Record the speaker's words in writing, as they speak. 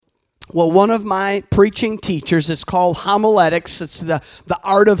Well, one of my preaching teachers, it's called homiletics, it's the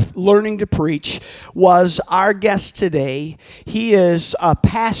art of learning to preach, was our guest today. He is a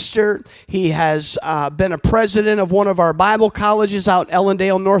pastor. He has been a president of one of our Bible colleges out in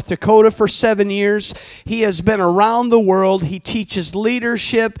Ellendale, North Dakota for 7 years. He has been around the world. He teaches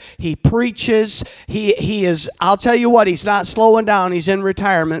leadership. He preaches. He is, I'll tell you what, he's not slowing down. He's in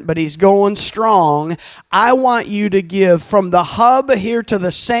retirement, but he's going strong. I want you to give from the hub here to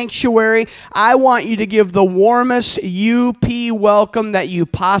the sanctuary. I want you to give the warmest UP welcome that you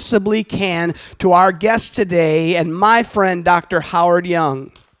possibly can to our guest today and my friend, Dr. Howard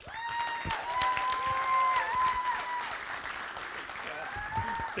Young.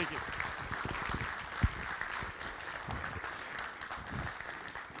 Thank you.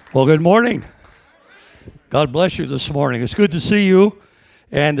 Well, good morning. God bless you this morning. It's good to see you,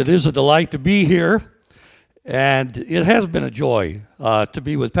 and it is a delight to be here. And it has been a joy to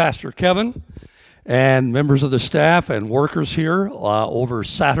be with Pastor Kevin and members of the staff and workers here over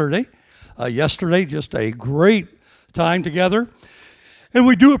Saturday. Yesterday, just a great time together. And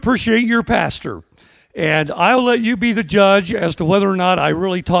we do appreciate your pastor. And I'll let you be the judge as to whether or not I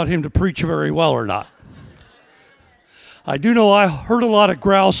really taught him to preach very well or not. I do know I heard a lot of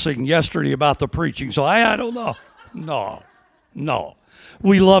grousing yesterday about the preaching, so I don't know. No.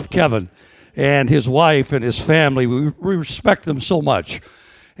 We love Kevin and his wife and his family. We respect them so much.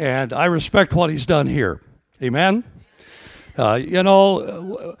 And I respect what he's done here. Amen? Living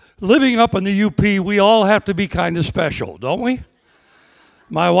up in the UP, we all have to be kind of special, don't we?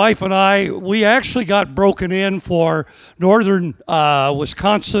 My wife and I, we actually got broken in for northern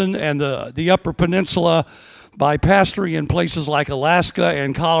Wisconsin and the Upper Peninsula by pastoring in places like Alaska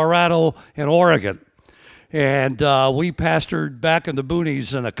and Colorado and Oregon. And we pastored back in the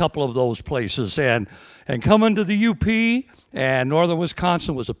boonies in a couple of those places. And coming to the UP and northern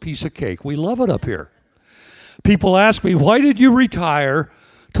Wisconsin was a piece of cake. We love it up here. People ask me, why did you retire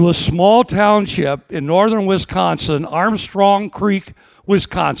to a small township in northern Wisconsin, Armstrong Creek,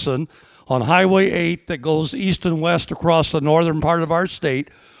 Wisconsin, on Highway 8 that goes east and west across the northern part of our state?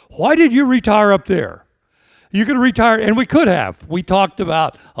 Why did you retire up there? You could retire, and we could have. We talked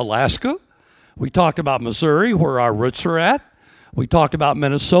about Alaska. We talked about Missouri, where our roots are at. We talked about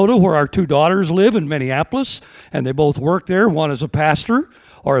Minnesota, where our two daughters live in Minneapolis, and they both work there. One is a pastor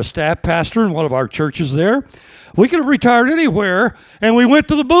or a staff pastor in one of our churches there. We could have retired anywhere, and we went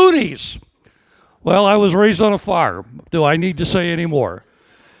to the boonies. Well, I was raised on a farm. Do I need to say any more?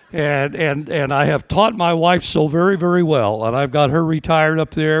 And I have taught my wife so very, very well, and I've got her retired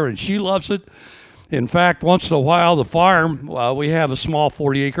up there, and she loves it. In fact, once in a while, the farm, we have a small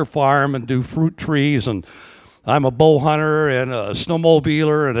 40-acre farm and do fruit trees, and I'm a bow hunter and a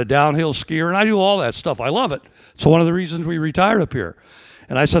snowmobiler and a downhill skier, and I do all that stuff. I love it. It's one of the reasons we retired up here.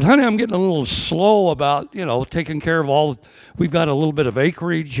 And I said, honey, I'm getting a little slow about, taking care of all. We've got a little bit of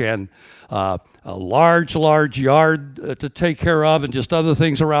acreage and a large yard to take care of and just other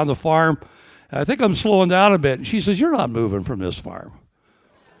things around the farm. And I think I'm slowing down a bit. And she says, you're not moving from this farm.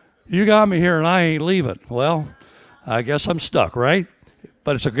 You got me here and I ain't leaving. Well, I guess I'm stuck, right?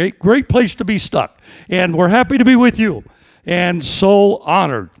 But it's a great place to be stuck. And we're happy to be with you. And so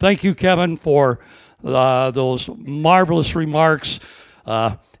honored. Thank you, Kevin, for those marvelous remarks.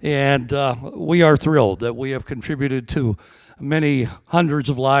 And we are thrilled that we have contributed to many hundreds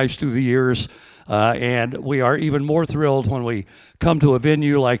of lives through the years. And we are even more thrilled when we come to a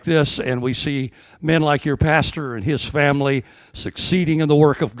venue like this and we see men like your pastor and his family succeeding in the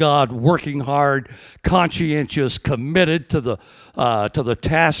work of God, working hard, conscientious, committed to the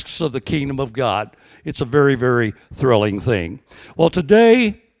tasks of the kingdom of God. It's a very, very thrilling thing. Well,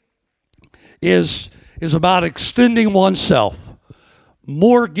 today is about extending oneself,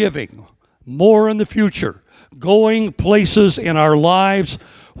 more giving, more in the future, going places in our lives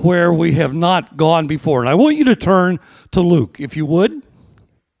where we have not gone before. And I want you to turn to Luke, if you would.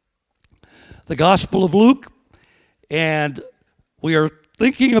 The Gospel of Luke. And we are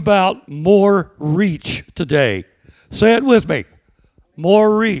thinking about more reach today. Say it with me.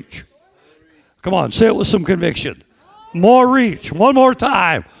 More reach. Come on, say it with some conviction. More reach. One more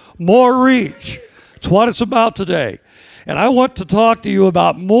time. More reach. It's what it's about today. And I want to talk to you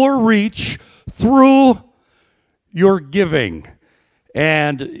about more reach through your giving.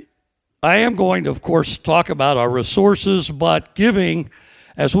 And I am going to, of course, talk about our resources, but giving,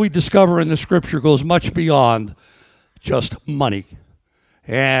 as we discover in the Scripture, goes much beyond just money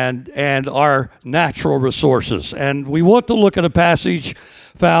and our natural resources. And we want to look at a passage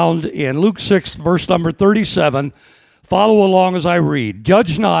found in Luke 6, verse number 37. Follow along as I read.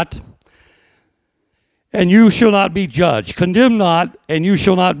 Judge not, and you shall not be judged. Condemn not, and you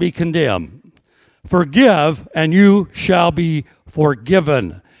shall not be condemned. Forgive, and you shall be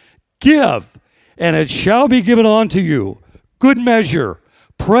forgiven. Give, and it shall be given unto you. Good measure,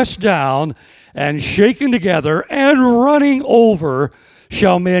 pressed down, and shaken together, and running over,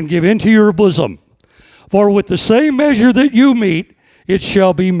 shall men give into your bosom. For with the same measure that you meet, it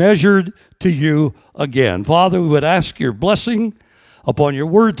shall be measured to you again. Father, we would ask your blessing upon your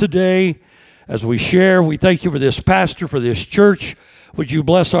word today as we share. We thank you for this pastor, for this church. Would you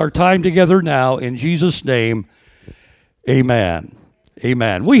bless our time together now in Jesus' name? Amen.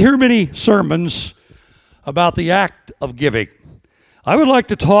 Amen. We hear many sermons about the act of giving. I would like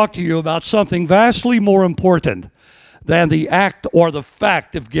to talk to you about something vastly more important than the act or the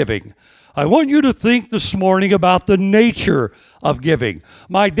fact of giving. I want you to think this morning about the nature of giving.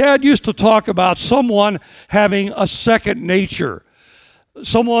 My dad used to talk about someone having a second nature,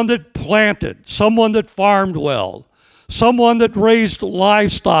 someone that planted, someone that farmed well, someone that raised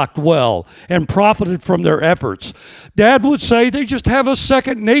livestock well and profited from their efforts. Dad would say they just have a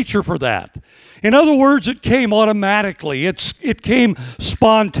second nature for that. In other words, it came automatically. It came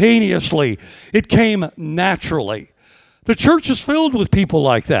spontaneously. It came naturally. The church is filled with people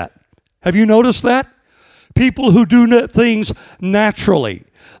like that. Have you noticed that? People who do things naturally.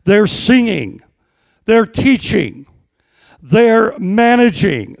 They're singing. They're teaching. They're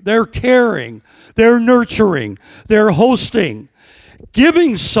managing. They're caring. They're nurturing. They're hosting.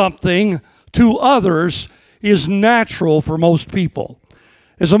 Giving something to others is natural for most people.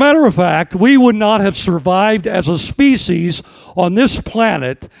 As a matter of fact, we would not have survived as a species on this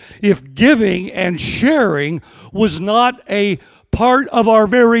planet if giving and sharing was not a part of our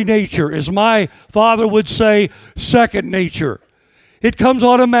very nature. As my father would say, second nature. It comes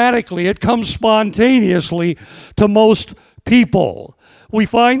automatically. It comes spontaneously to most people. We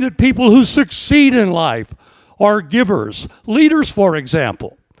find that people who succeed in life are givers. Leaders, for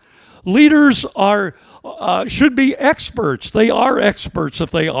example. Leaders should be experts. They are experts,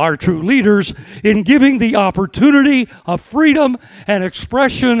 if they are true leaders, in giving the opportunity of freedom and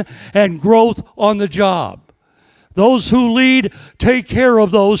expression and growth on the job. Those who lead take care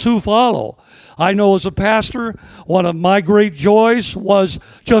of those who follow. I know as a pastor, one of my great joys was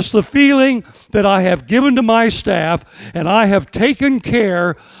just the feeling that I have given to my staff and I have taken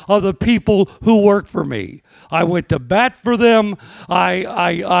care of the people who work for me. I went to bat for them.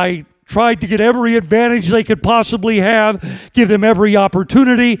 I tried to get every advantage they could possibly have, give them every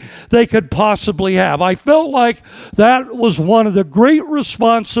opportunity they could possibly have. I felt like that was one of the great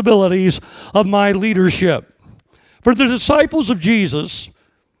responsibilities of my leadership. For the disciples of Jesus,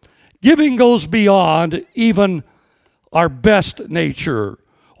 giving goes beyond even our best nature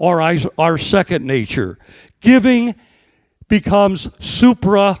or our second nature. Giving becomes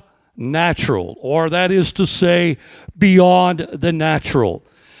supranatural, or that is to say, beyond the natural.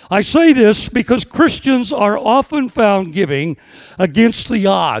 I say this because Christians are often found giving against the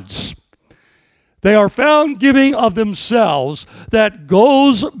odds. They are found giving of themselves that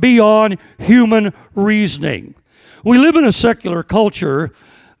goes beyond human reasoning. We live in a secular culture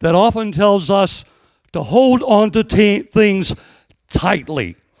that often tells us to hold on to things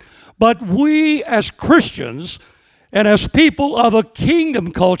tightly. But we as Christians and as people of a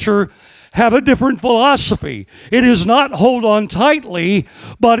kingdom culture have a different philosophy. It is not hold on tightly,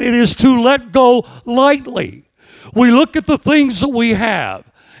 but it is to let go lightly. We look at the things that we have,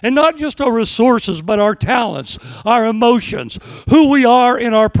 and not just our resources, but our talents, our emotions, who we are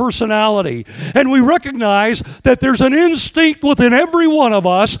in our personality. And we recognize that there's an instinct within every one of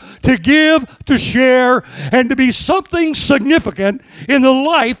us to give, to share, and to be something significant in the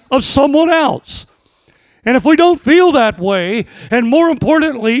life of someone else. And if we don't feel that way, and more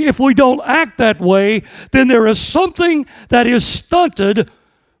importantly, if we don't act that way, then there is something that is stunted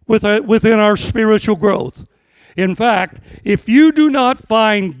within our spiritual growth. In fact, if you do not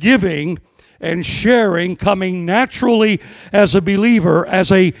find giving and sharing coming naturally as a believer,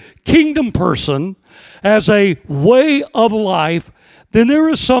 as a kingdom person, as a way of life, then there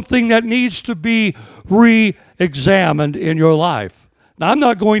is something that needs to be re-examined in your life. Now, I'm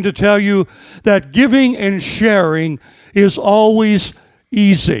not going to tell you that giving and sharing is always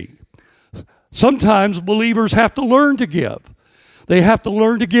easy. Sometimes believers have to learn to give. They have to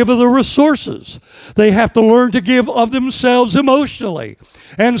learn to give of their resources. They have to learn to give of themselves emotionally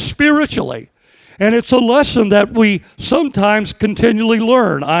and spiritually. And it's a lesson that we sometimes continually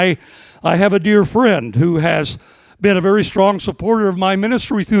learn. I have a dear friend who has been a very strong supporter of my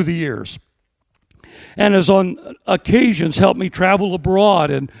ministry through the years. and has on occasions helped me travel abroad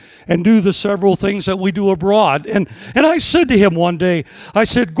and do the several things that we do abroad. And I said to him one day, I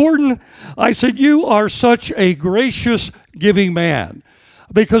said, Gordon, I said, you are such a gracious, giving man.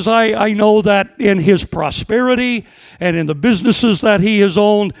 Because I know that in his prosperity and in the businesses that he has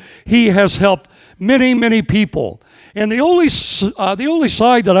owned, he has helped many, many people. And the only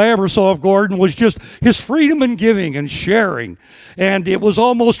side that I ever saw of Gordon was just his freedom in giving and sharing. And it was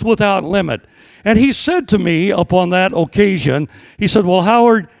almost without limit. And he said to me upon that occasion, he said, well,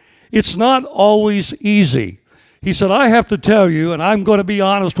 Howard, it's not always easy. He said, I have to tell you, and I'm going to be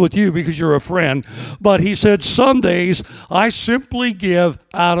honest with you because you're a friend, but he said, some days I simply give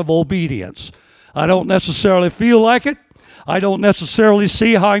out of obedience. I don't necessarily feel like it. I don't necessarily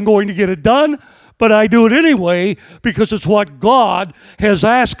see how I'm going to get it done, but I do it anyway because it's what God has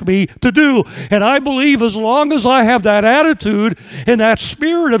asked me to do. And I believe as long as I have that attitude and that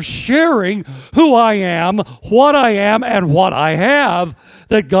spirit of sharing who I am, and what I have,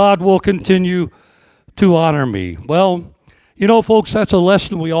 that God will continue to honor me. Well, you know, folks, that's a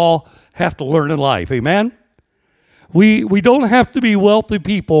lesson we all have to learn in life. Amen? We don't have to be wealthy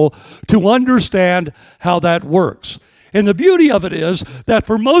people to understand how that works. And the beauty of it is that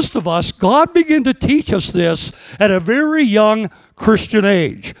for most of us, God began to teach us this at a very young Christian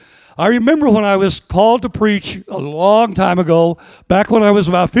age. I remember when I was called to preach a long time ago, back when I was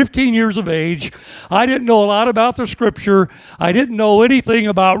about 15 years of age, I didn't know a lot about the Scripture. I didn't know anything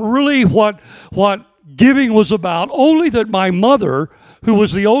about really what giving was about, only that my mother, who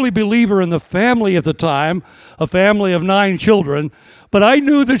was the only believer in the family at the time, a family of 9 children, but I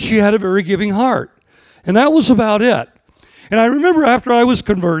knew that she had a very giving heart. And that was about it. And I remember after I was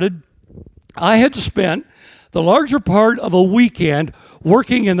converted, I had spent the larger part of a weekend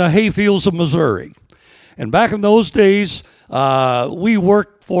working in the hayfields of Missouri. And back in those days, we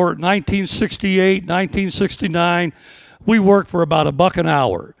worked for 1968, 1969, we worked for about $1 an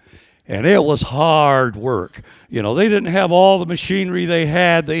hour. And it was hard work. You know, they didn't have all the machinery they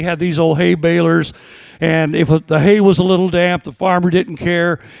had. They had these old hay balers. And if the hay was a little damp, the farmer didn't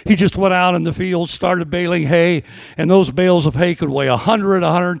care. He just went out in the field, started baling hay. And those bales of hay could weigh 100,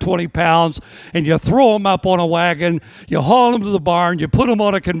 120 pounds. And you throw them up on a wagon. You haul them to the barn. You put them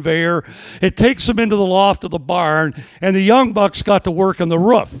on a conveyor. It takes them into the loft of the barn. And the young bucks got to work on the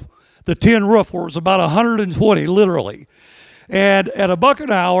roof, the tin roof, where it was about 120, literally. And at $1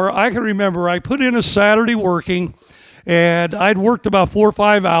 an hour, I can remember I put in a Saturday working, and I'd worked about 4 or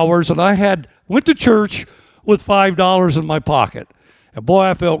 5 hours, and I went to church with $5 in my pocket. And boy,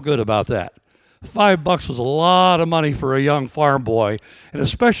 I felt good about that. $5 was a lot of money for a young farm boy, and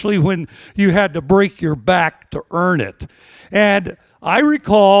especially when you had to break your back to earn it. And I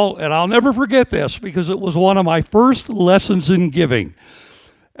recall, and I'll never forget this because it was one of my first lessons in giving.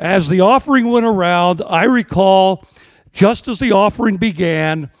 As the offering went around, I recall, just as the offering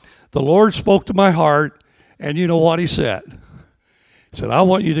began, the Lord spoke to my heart, and you know what he said? He said, I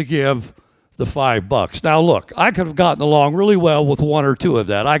want you to give the $5. Now look, I could have gotten along really well with 1 or 2 of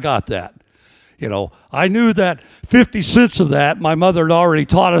that. I got that. You know, I knew that 50 cents of that, my mother had already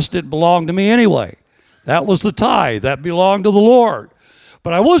taught us, didn't belong to me anyway. That was the tithe. That belonged to the Lord.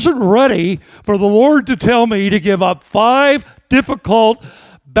 But I wasn't ready for the Lord to tell me to give up 5 difficult,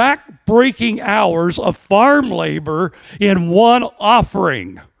 back-breaking hours of farm labor in one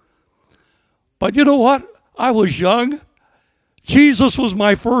offering. But you know what? I was young. Jesus was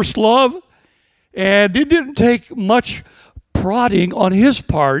my first love, and it didn't take much prodding on his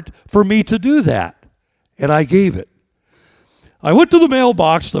part for me to do that, and I gave it. I went to the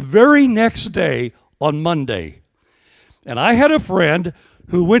mailbox the very next day on Monday, and I had a friend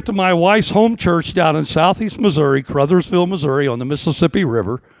who went to my wife's home church down in southeast Missouri, Crothersville, Missouri, on the Mississippi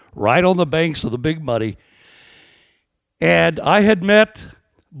River, right on the banks of the Big Muddy. And I had met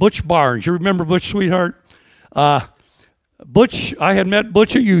Butch Barnes. You remember Butch, sweetheart? Butch, I had met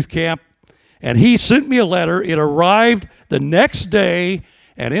Butch at youth camp, and he sent me a letter. It arrived the next day,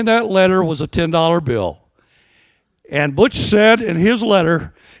 and in that letter was a $10 bill. And Butch said in his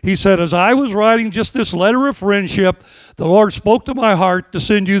letter, he said, as I was writing just this letter of friendship, the Lord spoke to my heart to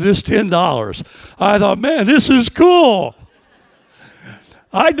send you this $10. I thought, man, this is cool.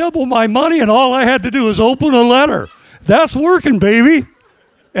 I doubled my money, and all I had to do was open a letter. That's working, baby.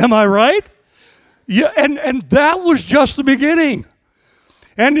 Am I right? Yeah, and that was just the beginning.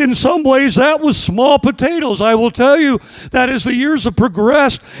 And in some ways, that was small potatoes. I will tell you that as the years have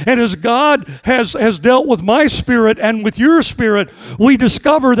progressed and as God has dealt with my spirit and with your spirit, we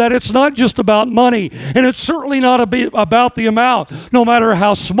discover that it's not just about money, and it's certainly not about the amount, no matter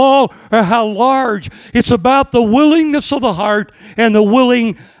how small or how large. It's about the willingness of the heart and the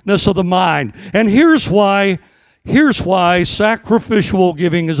willingness of the mind. And here's why sacrificial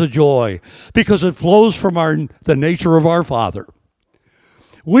giving is a joy, because it flows from the nature of our Father.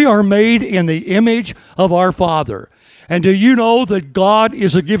 We are made in the image of our Father. And do you know that God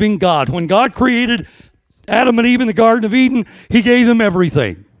is a giving God? When God created Adam and Eve in the Garden of Eden, He gave them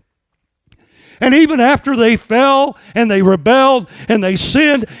everything. And even after they fell and they rebelled and they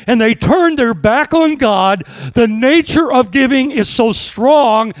sinned and they turned their back on God, the nature of giving is so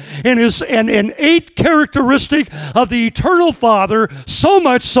strong and is an innate characteristic of the eternal Father, so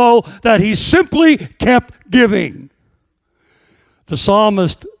much so that He simply kept giving. The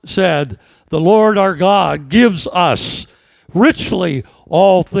psalmist said, "The Lord our God gives us richly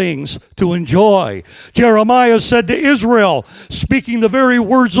all things to enjoy." Jeremiah said to Israel, speaking the very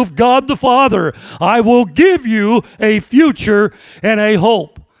words of God the Father, "I will give you a future and a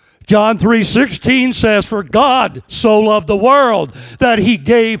hope." John 3:16 says, "For God so loved the world that He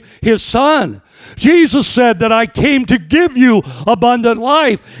gave His Son." Jesus said that I came to give you abundant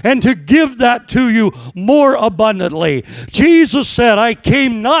life and to give that to you more abundantly. Jesus said, I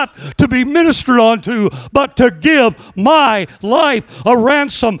came not to be ministered unto, but to give my life a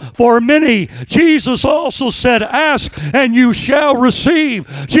ransom for many. Jesus also said, ask and you shall receive.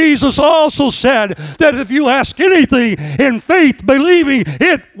 Jesus also said that if you ask anything in faith, believing,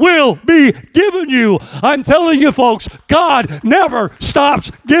 it will be given you. I'm telling you folks, God never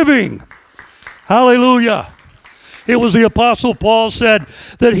stops giving. Hallelujah. It was the Apostle Paul said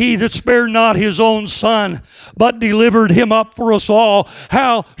that he that spared not his own son, but delivered him up for us all,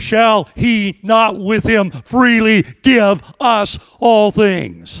 how shall he not with him freely give us all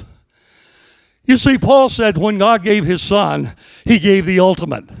things? You see, Paul said when God gave his son, He gave the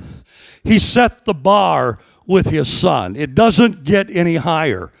ultimate. He set the bar with his son. It doesn't get any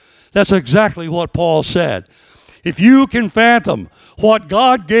higher. That's exactly what Paul said. If you can fathom what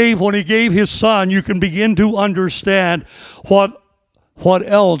God gave when He gave His Son, you can begin to understand what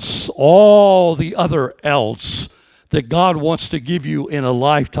else, all the other else that God wants to give you in a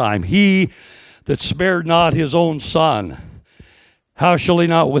lifetime. He that spared not His own Son, how shall He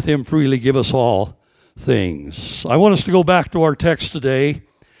not with Him freely give us all things? I want us to go back to our text today,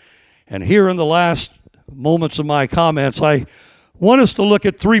 and here in the last moments of my comments, I want us to look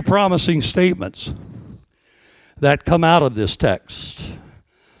at three promising statements that come out of this text.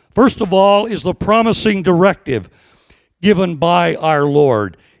 First of all is the promising directive given by our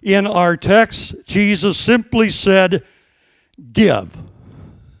Lord. In our text, Jesus simply said, give.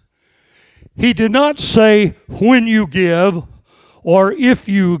 He did not say when you give or if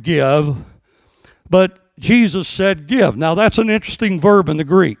you give, but Jesus said give. Now that's an interesting verb in the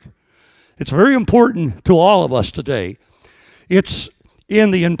Greek. It's very important to all of us today. It's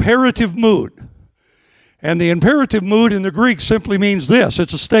in the imperative mood. And the imperative mood in the Greek simply means this.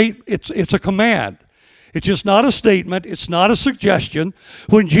 It's a command. It's just not a statement. It's not a suggestion.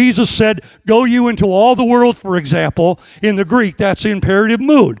 When Jesus said, go you into all the world, for example, in the Greek, that's the imperative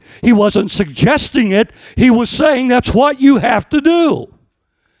mood. He wasn't suggesting it. He was saying that's what you have to do.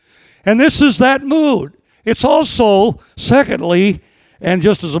 And this is that mood. It's also, secondly, and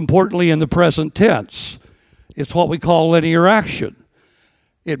just as importantly in the present tense, it's what we call linear action.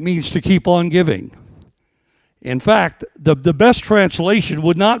 It means to keep on giving. In fact, the best translation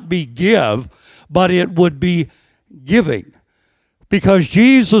would not be give, but it would be giving. Because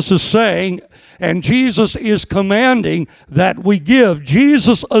Jesus is saying, and Jesus is commanding that we give.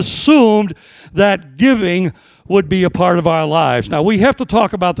 Jesus assumed that giving would be a part of our lives. Now, we have to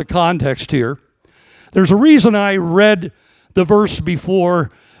talk about the context here. There's a reason I read the verse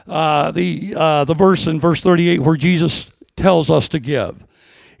before, the verse in verse 38 where Jesus tells us to give.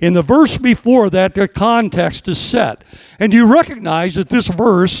 In the verse before that, the context is set. And you recognize that this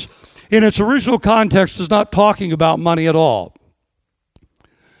verse, in its original context, is not talking about money at all.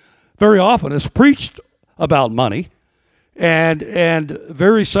 Very often it's preached about money, and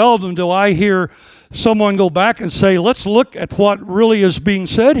very seldom do I hear someone go back and say, let's look at what really is being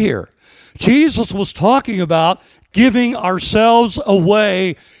said here. Jesus was talking about giving ourselves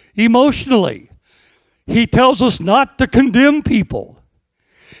away emotionally. He tells us not to condemn people.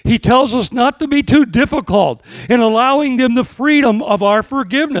 He tells us not to be too difficult in allowing them the freedom of our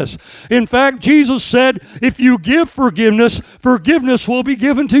forgiveness. In fact, Jesus said, if you give forgiveness, forgiveness will be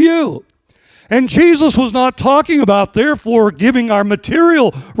given to you. And Jesus was not talking about, therefore, giving our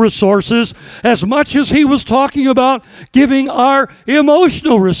material resources as much as he was talking about giving our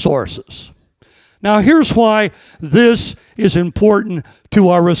emotional resources. Now, here's why this is important to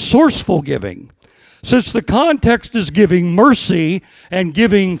our resourceful giving. Since the context is giving mercy and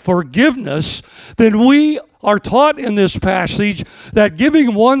giving forgiveness, then we are taught in this passage that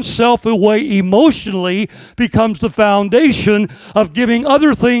giving oneself away emotionally becomes the foundation of giving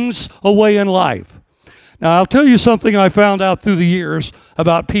other things away in life. Now, I'll tell you something I found out through the years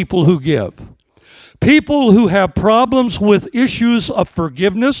about people who give. People who have problems with issues of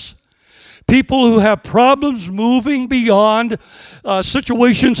forgiveness, people who have problems moving beyond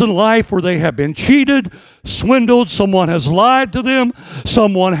situations in life where they have been cheated, swindled, someone has lied to them,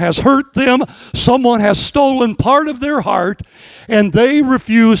 someone has hurt them, someone has stolen part of their heart, and they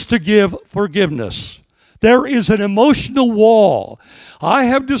refuse to give forgiveness. There is an emotional wall. I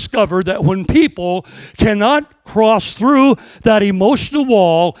have discovered that when people cannot cross through that emotional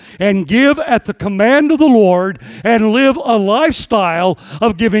wall and give at the command of the Lord and live a lifestyle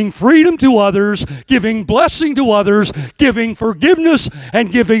of giving freedom to others, giving blessing to others, giving forgiveness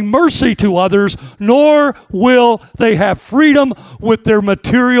and giving mercy to others, nor will they have freedom with their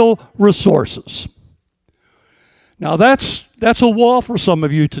material resources. Now that's a wall for some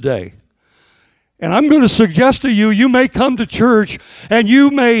of you today. And I'm going to suggest to you, you may come to church and you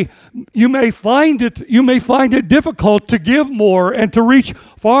may find it difficult to give more and to reach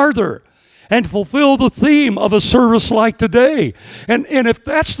farther and fulfill the theme of a service like today. And if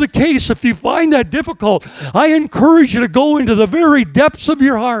that's the case, if you find that difficult, I encourage you to go into the very depths of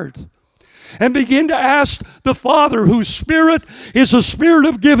your heart and begin to ask the Father, whose Spirit is a spirit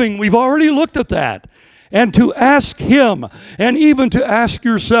of giving. We've already looked at that. And to ask Him, and even to ask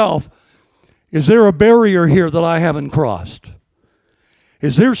yourself, is there a barrier here that I haven't crossed?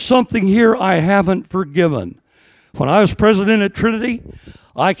 Is there something here I haven't forgiven? When I was president at Trinity,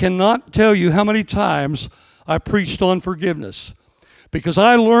 I cannot tell you how many times I preached on forgiveness, because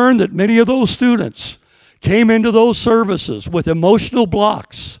I learned that many of those students came into those services with emotional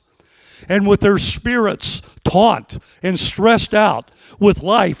blocks and with their spirits taut and stressed out with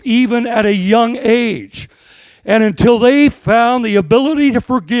life, even at a young age. And until they found the ability to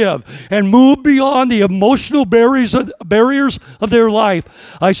forgive and move beyond the emotional barriers of their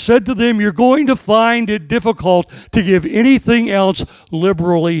life, I said to them, you're going to find it difficult to give anything else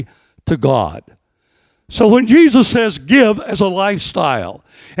liberally to God. So when Jesus says give as a lifestyle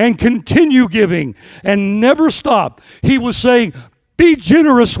and continue giving and never stop, He was saying, be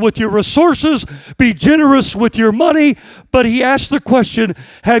generous with your resources, be generous with your money, but He asked the question,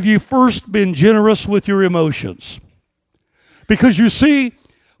 have you first been generous with your emotions? Because you see,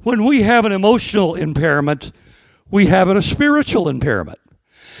 when we have an emotional impairment, we have a spiritual impairment.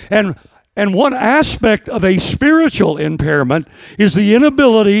 And one aspect of a spiritual impairment is the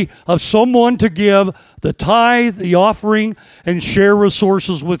inability of someone to give the tithe, the offering, and share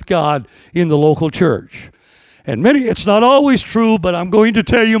resources with God in the local church. And it's not always true, but I'm going to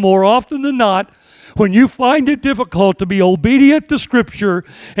tell you more often than not, when you find it difficult to be obedient to Scripture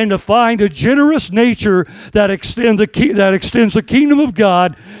and to find a generous nature that extends the kingdom of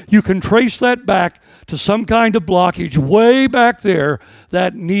God, you can trace that back to some kind of blockage way back there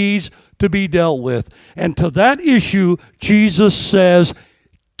that needs to be dealt with. And to that issue, Jesus says,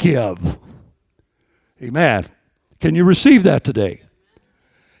 give. Amen. Can you receive that today?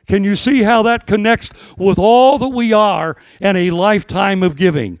 Can you see how that connects with all that we are and a lifetime of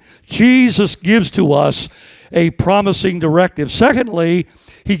giving? Jesus gives to us a promising directive. Secondly,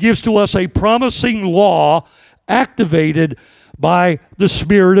 He gives to us a promising law activated by the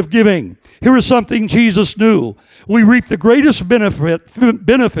Spirit of giving. Here is something Jesus knew. We reap the greatest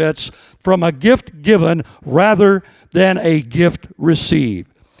benefits from a gift given rather than a gift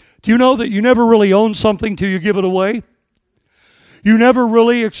received. Do you know that you never really own something till you give it away? You never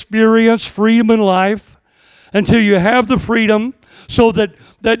really experience freedom in life until you have the freedom, so that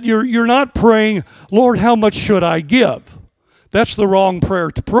you're not praying, Lord, how much should I give? That's the wrong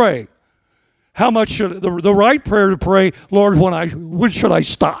prayer to pray. How much should the right prayer to pray, Lord, when should I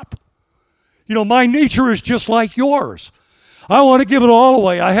stop? You know, my nature is just like yours. I want to give it all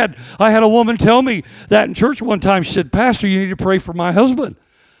away. I had a woman tell me that in church one time. She said, Pastor, you need to pray for my husband.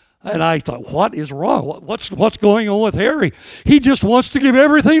 And I thought, what is wrong? What's going on with Harry? He just wants to give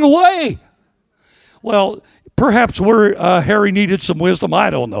everything away. Well, perhaps Harry needed some wisdom.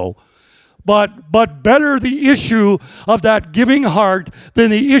 I don't know. But better the issue of that giving heart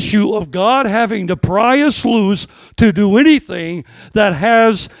than the issue of God having to pry us loose to do anything that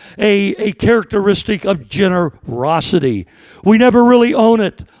has a characteristic of generosity. We never really own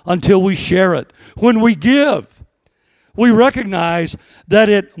it until we share it. When we give, we recognize that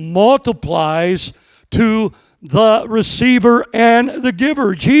it multiplies to the receiver and the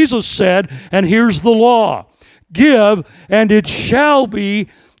giver. Jesus said, and here's the law, give and it shall be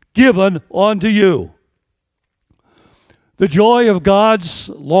given unto you. The joy of God's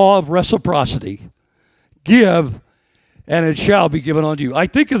law of reciprocity. Give, and it shall be given unto you. I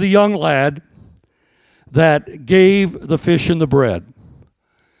think of the young lad that gave the fish and the bread.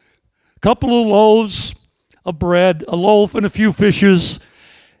 A couple of loaves of bread, a loaf and a few fishes,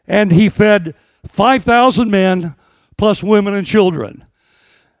 and he fed 5,000 men plus women and children.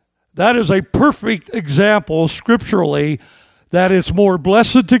 That is a perfect example scripturally that it's more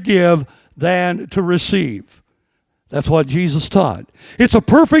blessed to give than to receive. That's what Jesus taught. It's a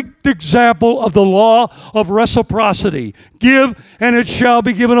perfect example of the law of reciprocity. Give, and it shall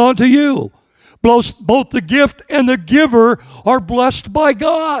be given unto you. Both the gift and the giver are blessed by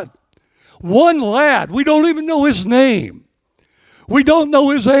God. One lad, we don't even know his name. We don't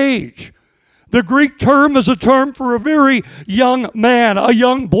know his age. The Greek term is a term for a very young man, a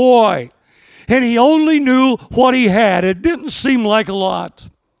young boy. And he only knew what he had. It didn't seem like a lot.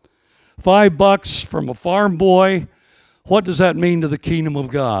 $5 from a farm boy. What does that mean to the kingdom of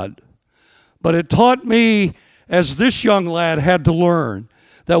God? But it taught me, as this young lad had to learn,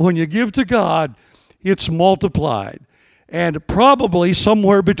 that when you give to God, it's multiplied. And probably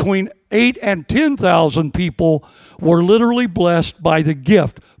somewhere between 8,000 and 10,000 people were literally blessed by the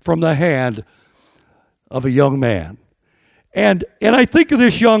gift from the hand of a young man. And I think of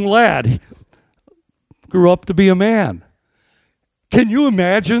this young lad. Grew up to be a man. Can you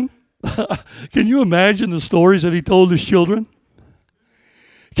imagine? Can you imagine the stories that he told his children?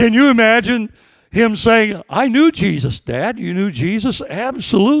 Can you imagine him saying, I knew Jesus, Dad, you knew Jesus?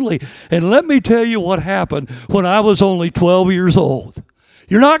 Absolutely. And let me tell you what happened when I was only 12 years old.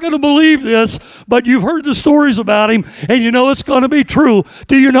 You're not going to believe this, but you've heard the stories about him, and you know it's going to be true.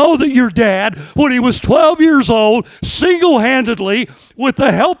 Do you know that your dad, when he was 12 years old, single-handedly, with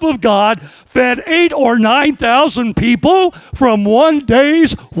the help of God, fed 8,000 or 9,000 people from one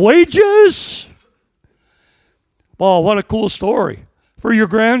day's wages? Oh, what a cool story for your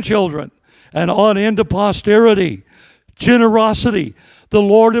grandchildren and on into posterity. Generosity. The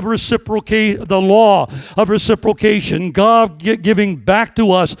law of reciprocation, God giving back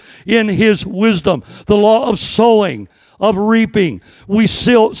to us in His wisdom, the law of sowing, of reaping. We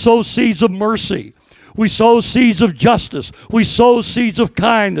sow seeds of mercy. We sow seeds of justice. We sow seeds of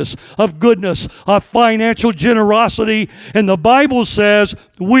kindness, of goodness, of financial generosity. And the Bible says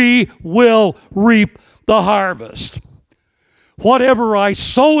we will reap the harvest. Whatever I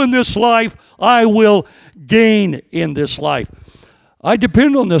sow in this life, I will gain in this life. I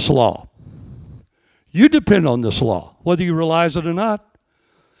depend on this law. You depend on this law, whether you realize it or not.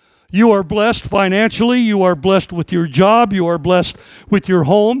 You are blessed financially. You are blessed with your job. You are blessed with your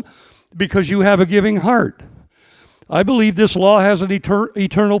home because you have a giving heart. I believe this law has an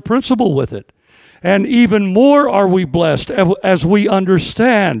eternal principle with it. And even more are we blessed as we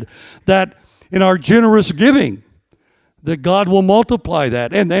understand that in our generous giving, that God will multiply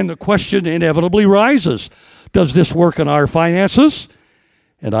that. And then the question inevitably rises, does this work in our finances?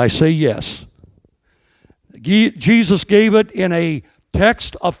 And I say yes. Jesus gave it in a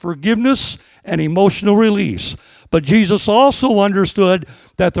text of forgiveness and emotional release. But Jesus also understood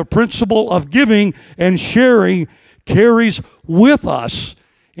that the principle of giving and sharing carries with us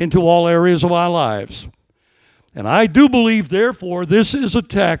into all areas of our lives. And I do believe, therefore, this is a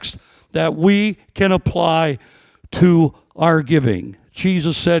text that we can apply to our giving.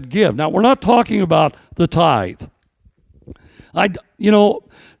 Jesus said, give. Now, we're not talking about the tithe. To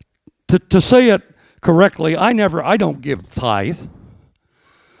say it correctly, I don't give tithe,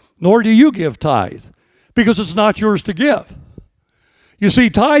 nor do you give tithe, because it's not yours to give. You see,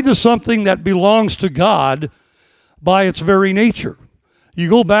 tithe is something that belongs to God by its very nature. You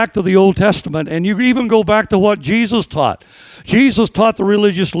go back to the Old Testament, and you even go back to what Jesus taught. Jesus taught the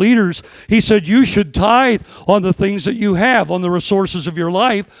religious leaders. He said you should tithe on the things that you have, on the resources of your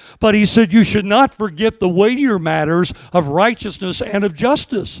life. But he said you should not forget the weightier matters of righteousness and of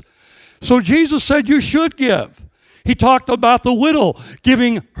justice. So Jesus said you should give. He talked about the widow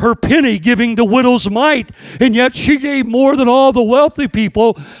giving her penny, giving the widow's mite, and yet she gave more than all the wealthy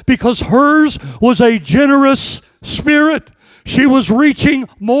people because hers was a generous spirit. She was reaching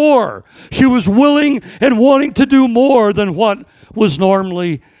more. She was willing and wanting to do more than what was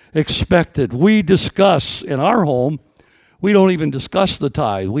normally expected. We discuss in our home, we don't even discuss the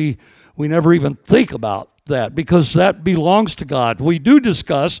tithe. We never even think about that because that belongs to God. We do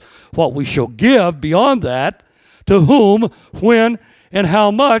discuss what we shall give beyond that, to whom, when, and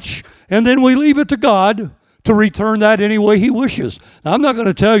how much, and then we leave it to God to return that any way He wishes. Now, I'm not going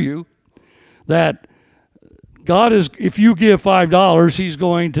to tell you that God is, if you give $5, He's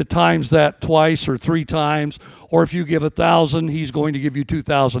going to times that twice or 3 times, or if you give 1,000, He's going to give you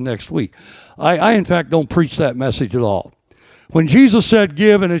 2,000 next week. I in fact, don't preach that message at all. When Jesus said,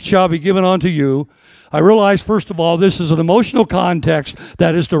 "Give, and it shall be given unto you," I realize, first of all, this is an emotional context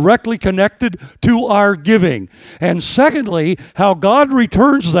that is directly connected to our giving. And secondly, how God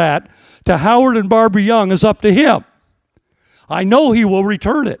returns that to Howard and Barbara Young is up to Him. I know He will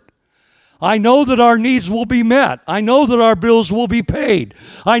return it. I know that our needs will be met. I know that our bills will be paid.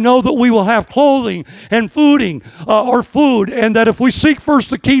 I know that we will have clothing and food, and that if we seek first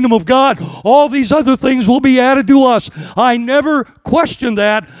the kingdom of God, all these other things will be added to us. I never question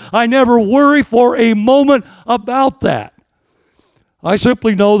that. I never worry for a moment about that. I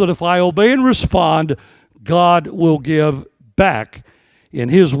simply know that if I obey and respond, God will give back in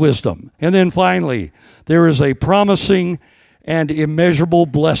His wisdom. And then finally, there is a promising and immeasurable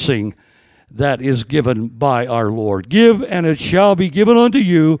blessing that is given by our Lord. Give, and it shall be given unto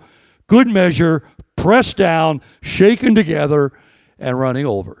you, good measure, pressed down, shaken together, and running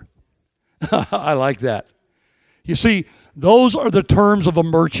over. I like that. You see, those are the terms of a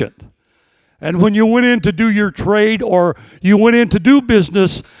merchant. And when you went in to do your trade or you went in to do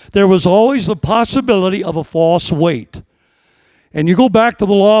business, there was always the possibility of a false weight. And you go back to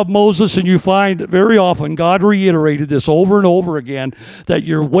the law of Moses and you find that very often God reiterated this over and over again, that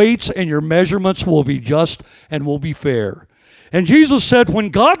your weights and your measurements will be just and will be fair. And Jesus said when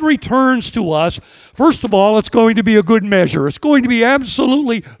God returns to us, first of all, it's going to be a good measure. It's going to be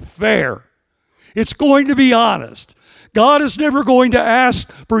absolutely fair. It's going to be honest. God is never going to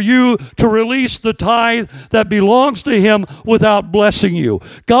ask for you to release the tithe that belongs to Him without blessing you.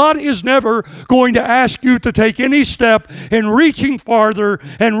 God is never going to ask you to take any step in reaching farther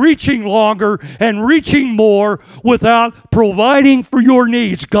and reaching longer and reaching more without providing for your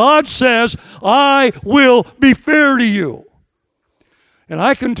needs. God says, "I will be fair to you." And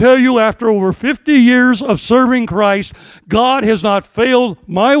I can tell you, after over 50 years of serving Christ, God has not failed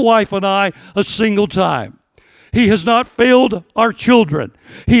my wife and I a single time. He has not failed our children.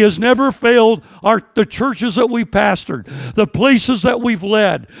 He has never failed the churches that we pastored, the places that we've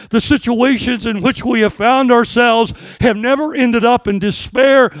led. The situations in which we have found ourselves have never ended up in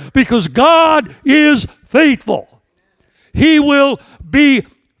despair because God is faithful. He will be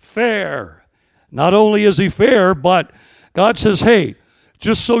fair. Not only is He fair, but God says, "Hey,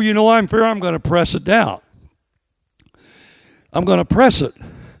 just so you know I'm fair, I'm going to press it down. I'm going to press it."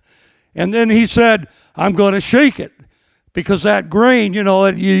 And then He said, "I'm going to shake it," because that grain,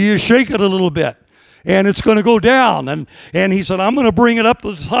 you shake it a little bit and it's going to go down. And He said, "I'm going to bring it up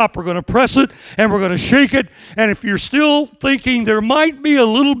to the top. We're going to press it and we're going to shake it. And if you're still thinking there might be a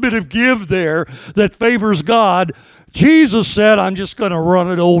little bit of give there that favors God," Jesus said, "I'm just going to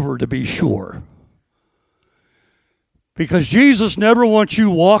run it over to be sure." Because Jesus never wants you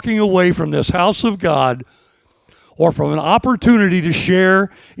walking away from this house of God or from an opportunity to share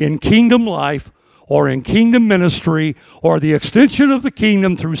in kingdom life or in kingdom ministry, or the extension of the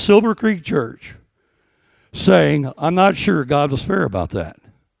kingdom through Silver Creek Church, saying, "I'm not sure God was fair about that.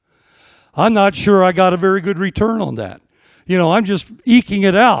 I'm not sure I got a very good return on that. I'm just eking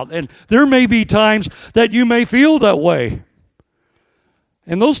it out." And there may be times that you may feel that way.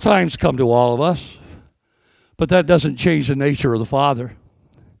 And those times come to all of us. But that doesn't change the nature of the Father.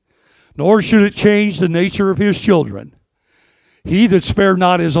 Nor should it change the nature of His children. He that spared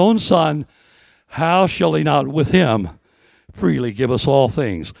not His own Son, how shall He not with Him freely give us all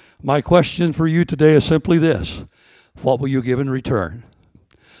things? My question for you today is simply this: what will you give in return?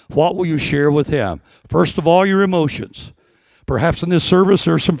 What will you share with Him? First of all, your emotions. Perhaps in this service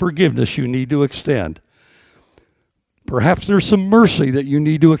there's some forgiveness you need to extend. Perhaps there's some mercy that you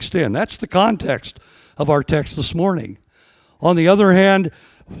need to extend. That's the context of our text this morning. On the other hand,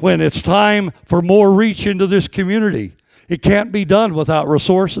 when it's time for more reach into this community, it can't be done without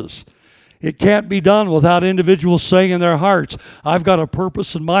resources. It can't be done without individuals saying in their hearts, "I've got a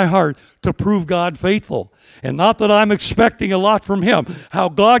purpose in my heart to prove God faithful." And not that I'm expecting a lot from Him. How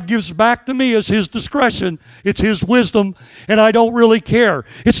God gives back to me is His discretion. It's His wisdom, and I don't really care.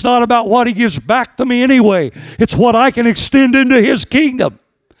 It's not about what He gives back to me anyway. It's what I can extend into His kingdom.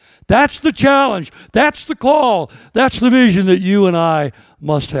 That's the challenge. That's the call. That's the vision that you and I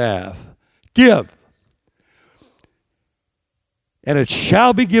must have. Give. Now, And it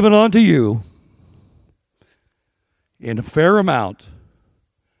shall be given unto you in a fair amount,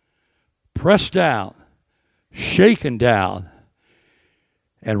 pressed down, shaken down,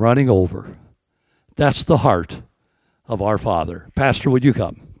 and running over. That's the heart of our Father. Pastor, would you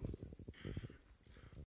come?